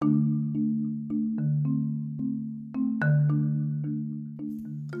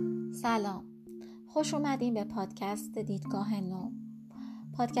سلام، خوش اومدین به پادکست دیدگاه نو.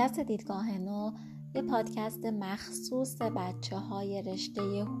 پادکست دیدگاه نو یه پادکست مخصوص بچه های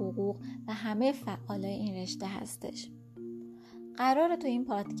رشته حقوق و همه فعالای این رشته هستش. قراره تو این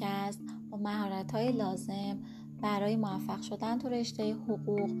پادکست با مهارت‌های لازم برای موفق شدن تو رشته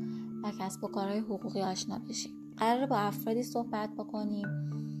حقوق و کسب و کارهای حقوقی آشنا بشیم. قراره با افرادی صحبت بکنیم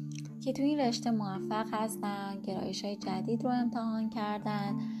که تو این رشته موفق هستن، گرایش‌های جدید رو امتحان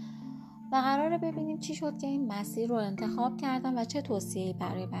کردن و قراره ببینیم چی شد که این مسیر رو انتخاب کردن و چه توصیه‌ای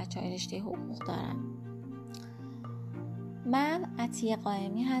برای بچه‌های رشته حقوق دارن. من عطیه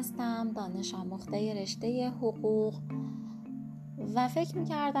قائمی هستم، دانش آموخته رشته حقوق و فکر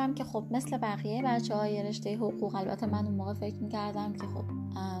می‌کردم که خب مثل بقیه بچه‌های رشته حقوق، البته من اون موقع فکر می‌کردم که خب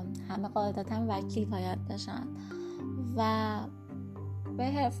همه قاعدتاً وکیل باید بشن و به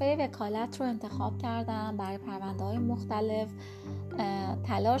حرفه وکالت رو انتخاب کردم، برای پرونده‌های مختلف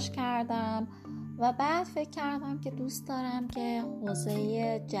تلاش کردم و بعد فکر کردم که دوست دارم که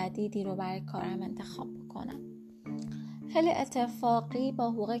حوزه جدیدی رو برای کارم انتخاب بکنم. خیلی اتفاقی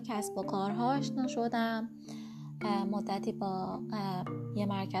با حقوق کسب و کارها آشنا شدم. مدتی با یه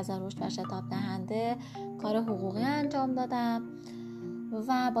مرکز رشد و شتاب دهنده کار حقوقی انجام دادم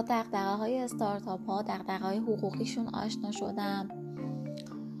و با دغدغه‌های استارتاپ ها، دغدغه‌های حقوقیشون آشنا شدم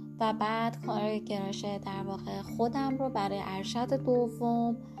و بعد کار گرایش در واقع خودم رو برای ارشد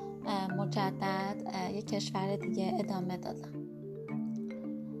دوم مجدد یک کشور دیگه ادامه دادم.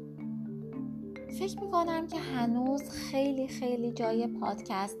 فکر میکنم که هنوز خیلی جای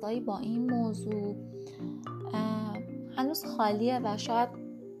پادکست هایی با این موضوع هنوز خالیه و شاید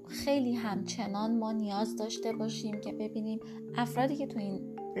خیلی همچنان ما نیاز داشته باشیم که ببینیم افرادی که تو این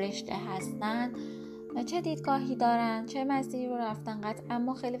رشته هستن چه دیدگاهی دارن، چه مسیری رو رفتن. قطعا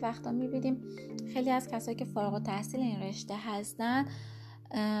ما خیلی وقتا میبینیم خیلی از کسایی که فارغ التحصیل این رشته هستن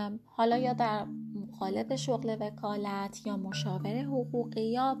حالا یا در قالب شغل وکالت یا مشاور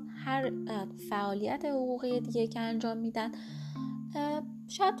حقوقی یا هر فعالیت حقوقی دیگه که انجام میدن،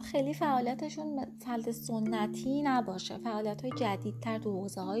 شاید خیلی فعالیتشون فعالیت سنتی نباشه، فعالیت‌های جدیدتر تو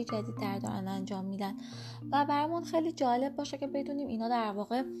حوزه‌های جدیدتر دارن انجام میدن و برامون خیلی جالب باشه که بدونیم اینا در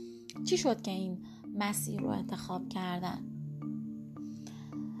واقع چی شد که این مسیر رو انتخاب کردن.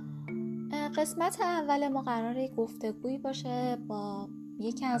 قسمت اول ما قراره گفتگویی باشه با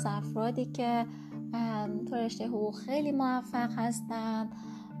یکی از افرادی که تو رشته حقوق خیلی موفق هستن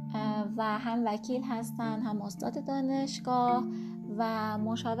و هم وکیل هستن، هم استاد دانشگاه و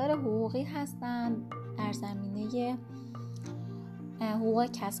مشاور حقوقی هستن در زمینه حقوق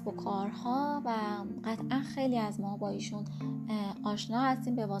کسب و کارها و قطعا خیلی از ما با ایشون آشنا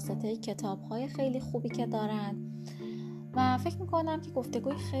هستیم به واسطه کتاب‌های خیلی خوبی که دارن و فکر میکنم که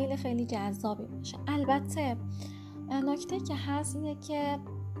گفتگوی خیلی جذابی باشه. البته نکته که هست اینه که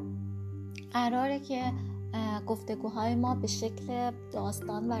قراره که گفتگوهای ما به شکل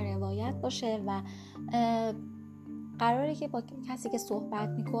داستان و روایت باشه و قراره که با کسی که صحبت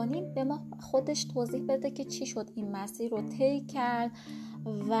میکنیم به ما خودش توضیح بده که چی شد این مسیر رو طی کرد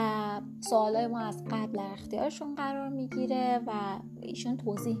و سوالای ما از قبل در اختیارشون قرار میگیره و ایشون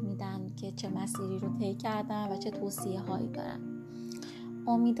توضیح میدن که چه مسیری رو طی کردن و چه توصیه هایی دارن.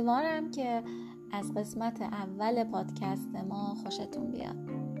 امیدوارم که از قسمت اول پادکست ما خوشتون بیاد.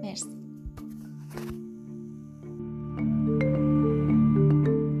 مرسی.